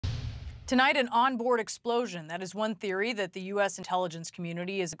Tonight, an onboard explosion. That is one theory that the U.S. intelligence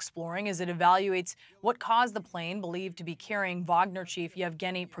community is exploring as it evaluates what caused the plane believed to be carrying Wagner chief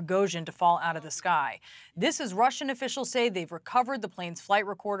Yevgeny Prigozhin to fall out of the sky. This is Russian officials say they've recovered the plane's flight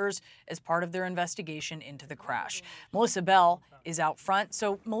recorders as part of their investigation into the crash. Melissa Bell is out front.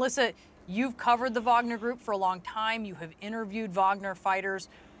 So, Melissa, you've covered the Wagner Group for a long time. You have interviewed Wagner fighters.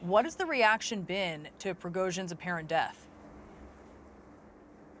 What has the reaction been to Prigozhin's apparent death?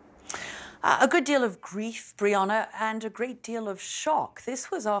 A good deal of grief, Brianna, and a great deal of shock.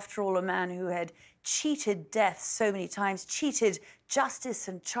 This was, after all, a man who had cheated death so many times, cheated justice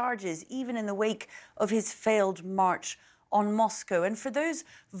and charges, even in the wake of his failed march on Moscow. And for those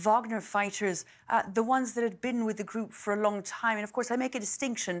Wagner fighters, the ones that had been with the group for a long time, and of course I make a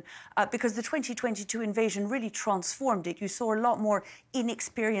distinction because the 2022 invasion really transformed it. You saw a lot more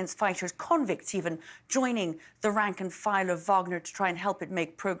inexperienced fighters, convicts even, joining the rank and file of Wagner to try and help it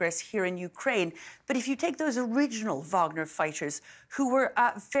make progress here in Ukraine. But if you take those original Wagner fighters who were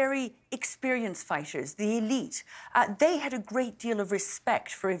very experienced fighters, the elite, they had a great deal of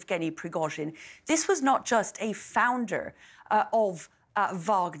respect for Yevgeny Prigozhin. This was not just a founder of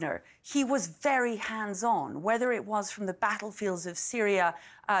Wagner. He was very hands-on, whether it was from the battlefields of Syria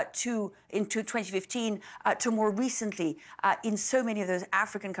into 2015 to more recently in so many of those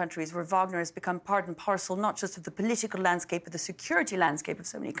African countries where Wagner has become part and parcel not just of the political landscape but the security landscape of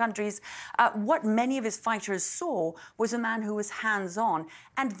so many countries. What many of his fighters saw was a man who was hands-on,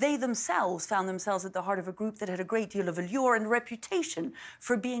 and they themselves found themselves at the heart of a group that had a great deal of allure and reputation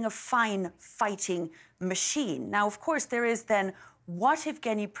for being a fine fighting machine. Now, of course, there is then what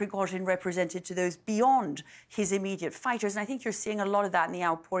Yevgeny Prigozhin represented to those beyond his immediate fighters. And I think you're seeing a lot of that in the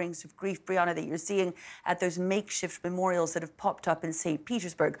outpourings of grief, Brianna, that you're seeing at those makeshift memorials that have popped up in St.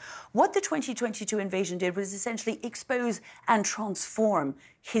 Petersburg. What the 2022 invasion did was essentially expose and transform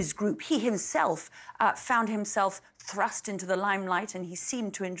his group. He himself found himself thrust into the limelight, and he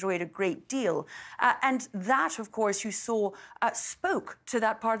seemed to enjoy it a great deal. And that, of course, you saw spoke to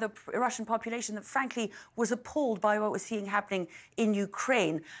that part of the Russian population that, frankly, was appalled by what was seeing happening in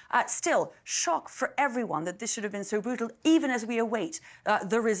Ukraine. Still, shock for everyone that this should have been so brutal, even as we await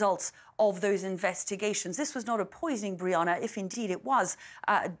the results of those investigations. This was not a poisoning, Brianna, if indeed it was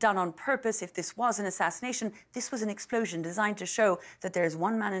done on purpose, if this was an assassination. This was an explosion designed to show that there is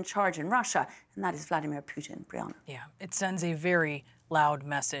one man in charge in Russia, and that is Vladimir Putin, Brianna. Yeah, it sends a very loud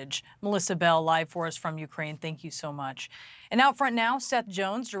message. Melissa Bell, live for us from Ukraine. Thank you so much. And out front now, Seth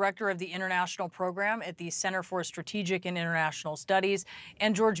Jones, director of the International Program at the Center for Strategic and International Studies,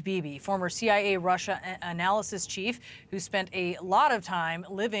 and George Beebe, former CIA Russia analysis chief, who spent a lot of time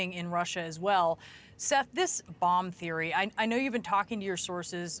living in Russia as well. Seth, this bomb theory, I know you've been talking to your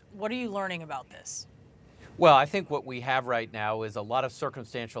sources. What are you learning about this? Well, I think what we have right now is a lot of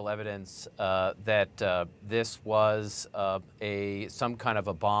circumstantial evidence that this was some kind of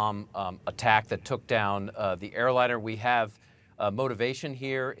a bomb attack that took down the airliner. We have motivation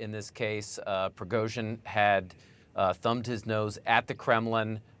here. In this case, Prigozhin had thumbed his nose at the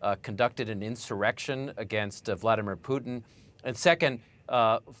Kremlin, conducted an insurrection against Vladimir Putin. And second,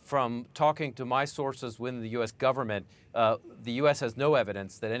 from talking to my sources within the U.S. government, the U.S. has no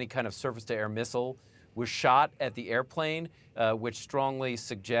evidence that any kind of surface-to-air missile was shot at the airplane, which strongly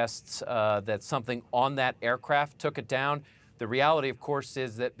suggests that something on that aircraft took it down. The reality, of course,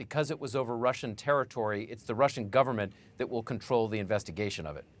 is that because it was over Russian territory, it's the Russian government that will control the investigation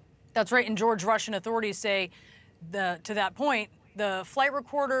of it. That's right. And George, Russian authorities say, to that point, the flight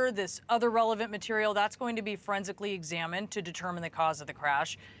recorder, this other relevant material, that's going to be forensically examined to determine the cause of the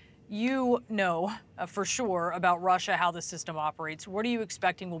crash. You know for sure about Russia, how the system operates. What are you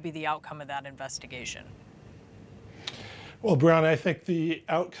expecting will be the outcome of that investigation? Well, Brianna, I think the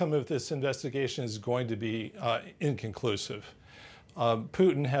outcome of this investigation is going to be inconclusive.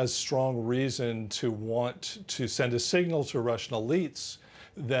 Putin has strong reason to want to send a signal to Russian elites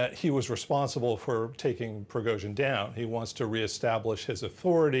that he was responsible for taking Prigozhin down. He wants to reestablish his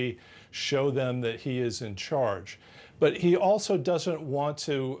authority, show them that he is in charge. But he also doesn't want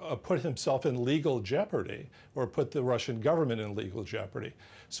to put himself in legal jeopardy or put the Russian government in legal jeopardy.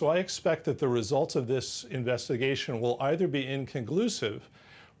 So I expect that the results of this investigation will either be inconclusive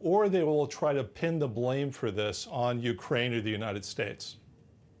or they will try to pin the blame for this on Ukraine or the United States.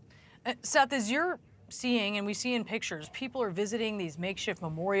 Seth, as you're seeing, and we see in pictures, people are visiting these makeshift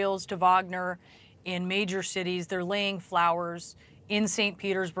memorials to Wagner in major cities. They're laying flowers in St.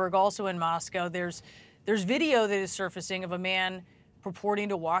 Petersburg, also in Moscow. There's video that is surfacing of a man purporting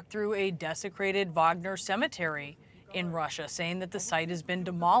to walk through a desecrated Wagner cemetery in Russia, saying that the site has been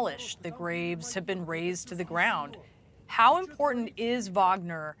demolished. The graves have been razed to the ground. How important is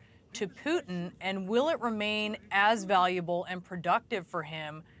Wagner to Putin, and will it remain as valuable and productive for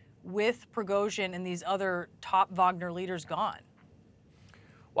him with Prigozhin and these other top Wagner leaders gone?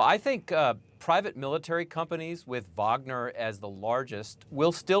 Well, I think private military companies with Wagner as the largest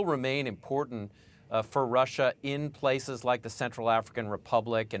will still remain important for Russia in places like the Central African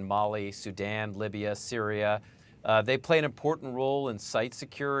Republic and Mali, Sudan, Libya, Syria. They play an important role in site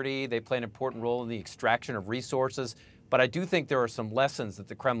security. They play an important role in the extraction of resources. But I do think there are some lessons that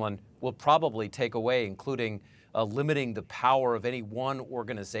the Kremlin will probably take away, including limiting the power of any one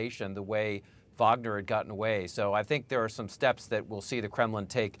organization the way Wagner had gotten away. So I think there are some steps that we'll see the Kremlin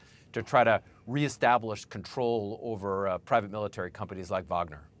take to try to reestablish control over private military companies like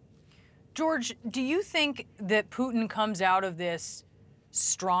Wagner. George, do you think that Putin comes out of this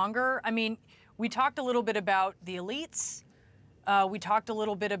stronger? I mean, we talked a little bit about the elites. We talked a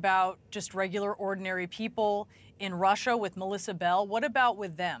little bit about just regular, ordinary people in Russia with Melissa Bell. What about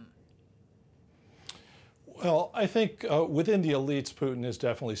with them? Well, I think within the elites, Putin has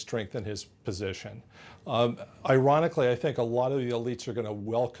definitely strengthened his position. Ironically, I think a lot of the elites are going to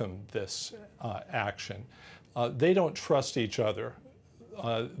welcome this action. They don't trust each other.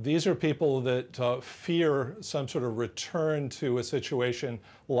 These are people that fear some sort of return to a situation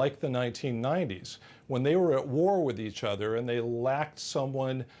like the 1990s, when they were at war with each other and they lacked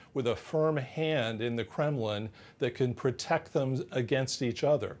someone with a firm hand in the Kremlin that can protect them against each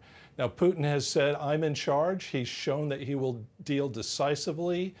other. Now, Putin has said, I'm in charge. He's shown that he will deal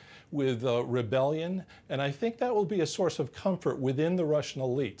decisively with rebellion, and I think that will be a source of comfort within the Russian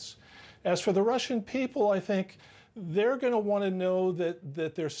elites. As for the Russian people, I think they're going to want to know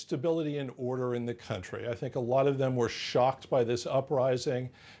that there's stability and order in the country. I think a lot of them were shocked by this uprising,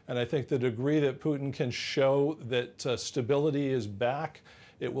 and I think the degree that Putin can show that stability is back,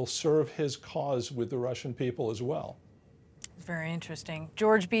 it will serve his cause with the Russian people as well. Very interesting.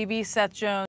 George Beebe, Seth Jones.